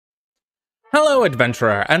Hello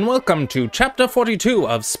adventurer, and welcome to Chapter 42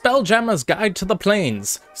 of Spelljammer's Guide to the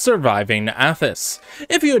Plains, Surviving Athas.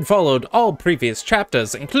 If you had followed all previous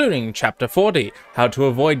chapters, including Chapter 40, How to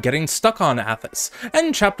Avoid Getting Stuck on Athas,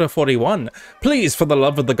 and Chapter 41, Please for the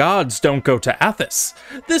Love of the Gods Don't Go to Athas,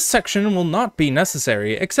 this section will not be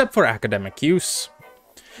necessary except for academic use.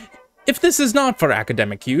 If this is not for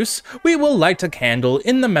academic use, we will light a candle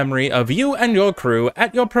in the memory of you and your crew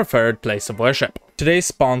at your preferred place of worship. Today's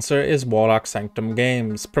sponsor is Warlock Sanctum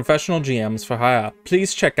Games, professional GMs for hire.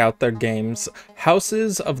 Please check out their games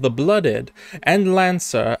Houses of the Blooded and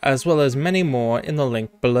Lancer, as well as many more in the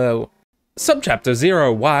link below. Subchapter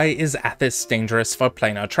 0. Why is Athas dangerous for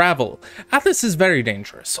planar travel? Athas is very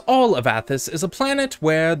dangerous. All of Athas is a planet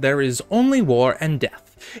where there is only war and death.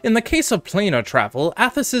 In the case of planar travel,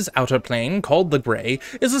 Athas's outer plane, called the Grey,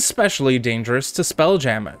 is especially dangerous to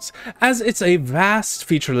Spelljammers, as it's a vast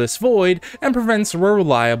featureless void and prevents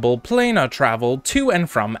reliable planar travel to and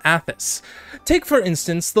from Athas. Take for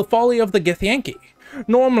instance the folly of the Githyanki,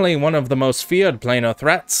 normally one of the most feared planar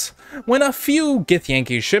threats. When a few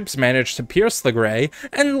Githyanki ships managed to pierce the Grey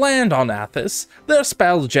and land on Athas, their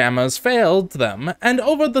Spelljammers failed them, and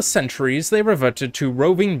over the centuries they reverted to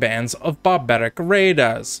roving bands of barbaric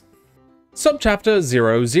raiders. Subchapter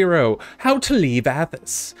 00. How to leave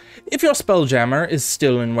Athas. If your Spelljammer is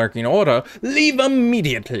still in working order, leave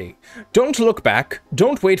immediately. Don't look back,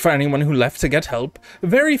 don't wait for anyone who left to get help.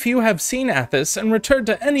 Very few have seen Athas and returned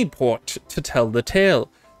to any port to tell the tale.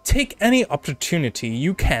 Take any opportunity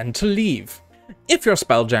you can to leave. If your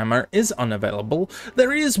Spelljammer is unavailable,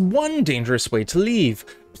 there is one dangerous way to leave: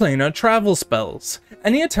 planar travel spells.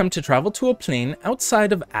 Any attempt to travel to a plane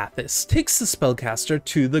outside of Athas takes the spellcaster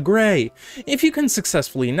to the Grey. If you can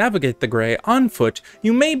successfully navigate the Grey on foot,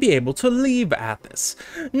 you may be able to leave Athas.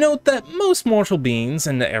 Note that most mortal beings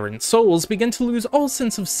and errant souls begin to lose all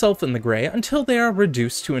sense of self in the Grey until they are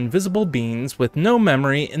reduced to invisible beings with no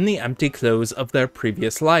memory in the empty clothes of their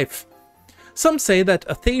previous life. Some say that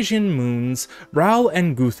Athasian moons, Raul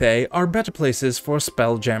and Guthe, are better places for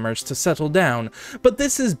Spelljammers to settle down, but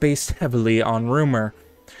this is based heavily on rumor.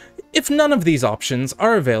 If none of these options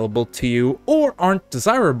are available to you or aren't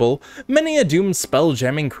desirable, many a doomed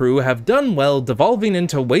spelljamming crew have done well devolving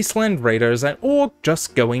into wasteland raiders or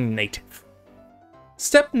just going native.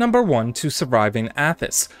 Step number 1 to surviving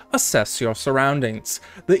Athas. Assess your surroundings.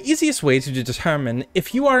 The easiest way to determine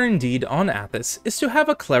if you are indeed on Athas is to have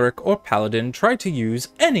a cleric or paladin try to use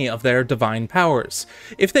any of their divine powers.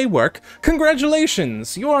 If they work,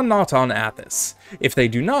 congratulations, you are not on Athas. If they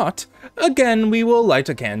do not, again we will light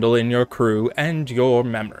a candle in your crew and your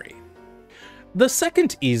memory. The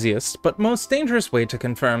second easiest but most dangerous way to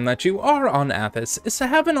confirm that you are on Athas is to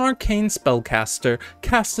have an arcane spellcaster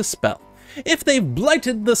cast a spell. If they've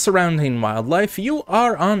blighted the surrounding wildlife, you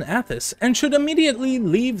are on Athas and should immediately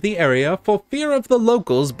leave the area for fear of the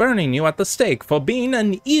locals burning you at the stake for being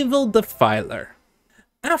an evil defiler.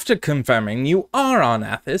 After confirming you are on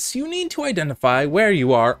Athas, you need to identify where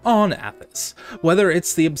you are on Athas. Whether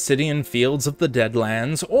it's the obsidian fields of the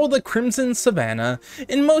Deadlands or the Crimson Savannah,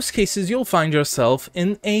 in most cases you'll find yourself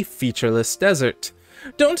in a featureless desert.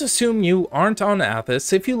 Don't assume you aren't on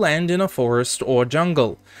Athas if you land in a forest or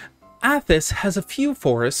jungle. Athas has a few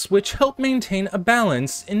forests which help maintain a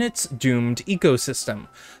balance in its doomed ecosystem,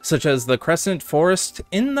 such as the Crescent Forest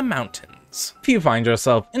in the mountains. If you find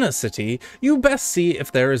yourself in a city, you best see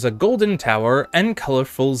if there is a golden tower and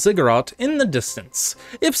colorful ziggurat in the distance.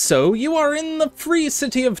 If so, you are in the free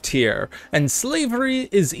city of Tyr, and slavery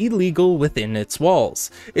is illegal within its walls.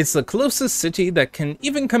 It's the closest city that can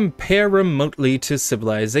even compare remotely to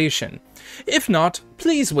civilization. If not,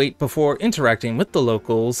 please wait before interacting with the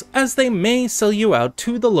locals, as they may sell you out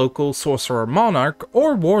to the local sorcerer monarch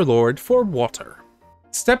or warlord for water.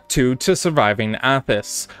 Step 2 to surviving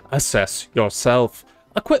Athas. Assess yourself.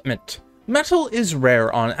 Equipment. Metal is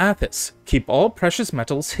rare on Athas. Keep all precious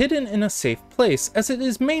metals hidden in a safe place, as it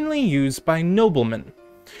is mainly used by noblemen.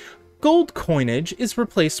 Gold coinage is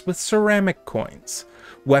replaced with ceramic coins.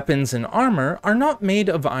 Weapons and armor are not made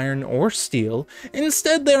of iron or steel,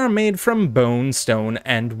 instead they are made from bone, stone,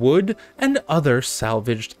 and wood, and other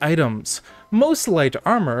salvaged items. Most light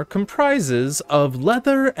armor comprises of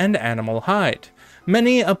leather and animal hide.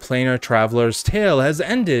 Many a planar traveler's tale has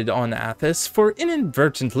ended on Athas for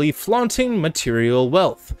inadvertently flaunting material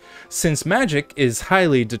wealth. Since magic is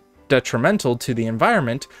highly detrimental to the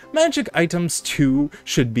environment, magic items too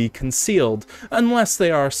should be concealed, unless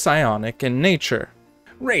they are psionic in nature.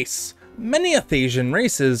 Race. Many Athasian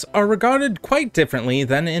races are regarded quite differently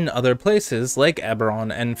than in other places like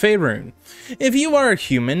Eberron and Faerun. If you are a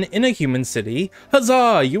human in a human city,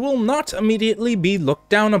 huzzah, you will not immediately be looked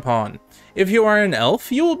down upon. If you are an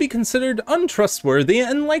elf, you will be considered untrustworthy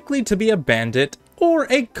and likely to be a bandit or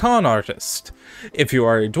a con artist. If you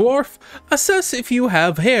are a dwarf, assess if you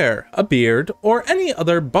have hair, a beard, or any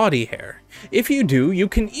other body hair. If you do, you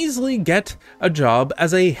can easily get a job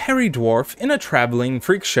as a hairy dwarf in a traveling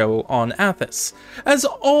freak show on Athas, as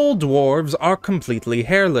all dwarves are completely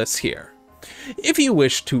hairless here. If you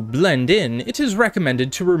wish to blend in, it is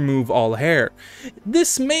recommended to remove all hair.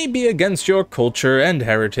 This may be against your culture and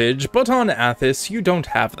heritage, but on Athas you don't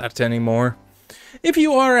have that anymore. If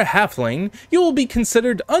you are a halfling, you will be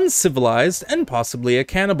considered uncivilized and possibly a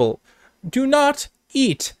cannibal. Do not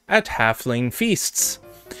eat at halfling feasts.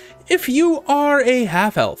 If you are a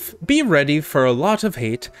half-elf, be ready for a lot of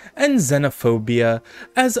hate and xenophobia,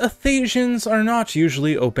 as Athasians are not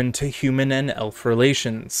usually open to human and elf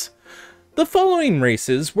relations. The following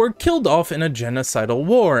races were killed off in a genocidal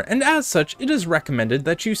war, and as such it is recommended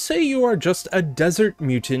that you say you are just a desert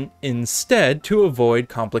mutant instead to avoid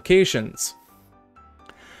complications.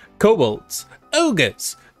 Kobolds,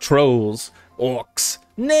 ogres, trolls, orcs,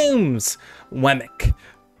 gnomes, wemmick,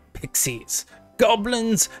 pixies,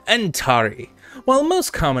 goblins, and tari. While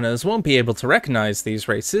most commoners won't be able to recognize these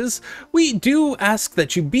races, we do ask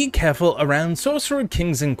that you be careful around sorcerer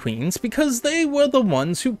kings and queens because they were the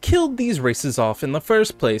ones who killed these races off in the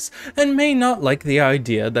first place and may not like the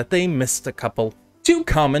idea that they missed a couple. Two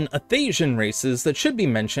common Athasian races that should be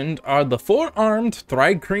mentioned are the four-armed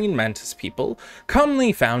Thri-kreen mantis people,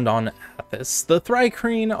 commonly found on Athas. The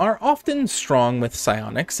Thri-kreen are often strong with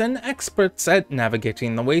psionics and experts at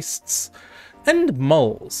navigating the wastes. And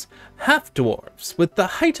moles, half-dwarves, with the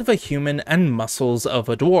height of a human and muscles of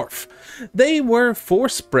a dwarf. They were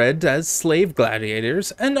force-bred as slave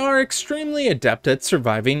gladiators and are extremely adept at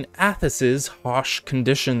surviving Athas's harsh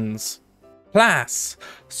conditions. Class: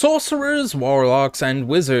 sorcerers, warlocks, and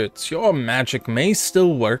wizards. Your magic may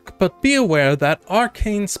still work, but be aware that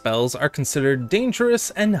arcane spells are considered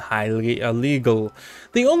dangerous and highly illegal.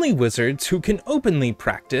 The only wizards who can openly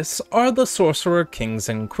practice are the sorcerer kings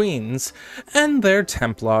and queens, and their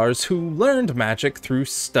templars who learned magic through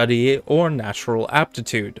study or natural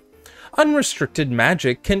aptitude. Unrestricted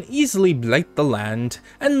magic can easily blight the land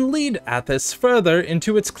and lead Athas further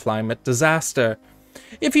into its climate disaster.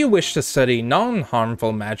 If you wish to study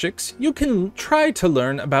non-harmful magics, you can try to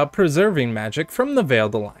learn about preserving magic from the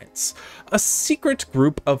Veiled Alliance, a secret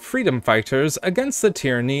group of freedom fighters against the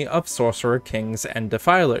tyranny of sorcerer kings and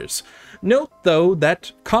defilers. Note, though,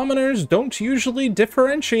 that commoners don't usually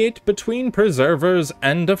differentiate between preservers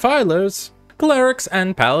and defilers. Clerics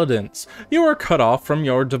and paladins. You are cut off from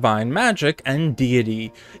your divine magic and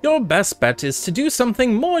deity. Your best bet is to do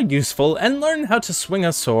something more useful and learn how to swing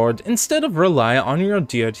a sword instead of rely on your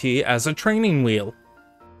deity as a training wheel.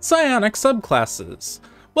 Psionic subclasses.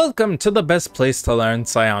 Welcome to the best place to learn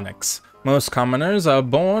psionics. Most commoners are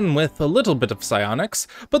born with a little bit of psionics,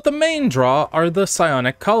 but the main draw are the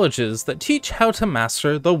psionic colleges that teach how to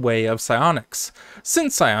master the way of psionics.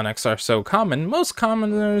 Since psionics are so common, most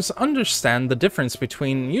commoners understand the difference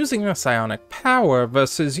between using a psionic power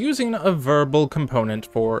versus using a verbal component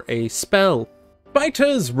for a spell.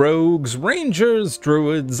 Fighters, rogues, rangers,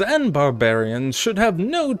 druids, and barbarians should have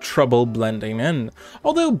no trouble blending in,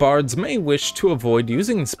 although bards may wish to avoid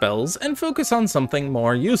using spells and focus on something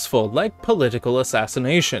more useful, like political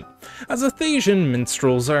assassination, as Athasian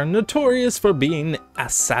minstrels are notorious for being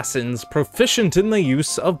assassins proficient in the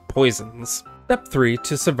use of poisons. Step 3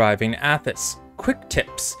 to surviving Athas. Quick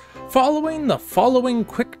tips. Following the following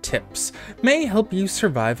quick tips may help you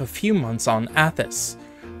survive a few months on Athas.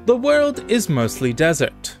 The world is mostly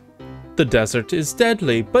desert. The desert is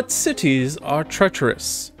deadly, but cities are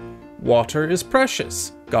treacherous. Water is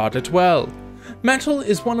precious, guard it well. Metal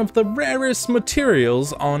is one of the rarest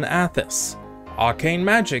materials on Athas. Arcane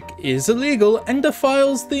magic is illegal and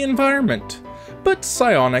defiles the environment, but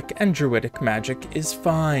psionic and druidic magic is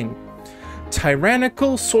fine.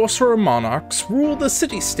 Tyrannical sorcerer monarchs rule the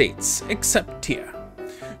city-states, except Tyr.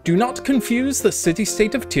 Do not confuse the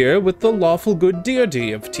city-state of Tyr with the lawful good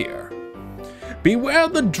deity of Tyr. Beware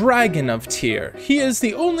the dragon of Tyr. He is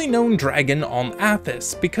the only known dragon on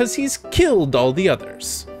Athas because he's killed all the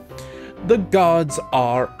others. The gods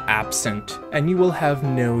are absent, and you will have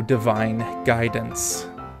no divine guidance.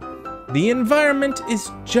 The environment is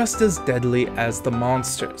just as deadly as the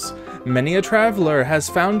monsters. Many a traveler has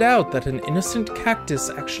found out that an innocent cactus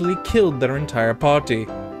actually killed their entire party.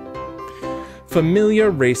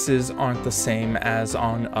 Familiar races aren't the same as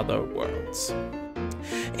on other worlds.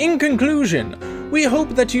 In conclusion, we hope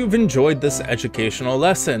that you've enjoyed this educational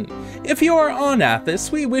lesson. If you are on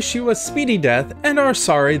Athas, we wish you a speedy death and are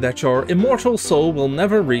sorry that your immortal soul will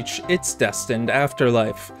never reach its destined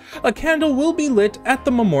afterlife. A candle will be lit at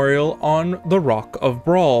the memorial on the Rock of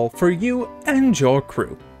Brawl for you and your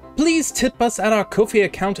crew. Please tip us at our Ko-fi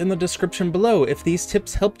account in the description below if these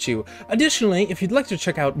tips helped you. Additionally, if you'd like to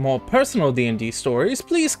check out more personal D&D stories,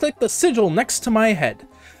 please click the sigil next to my head.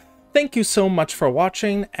 Thank you so much for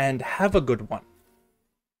watching, and have a good one.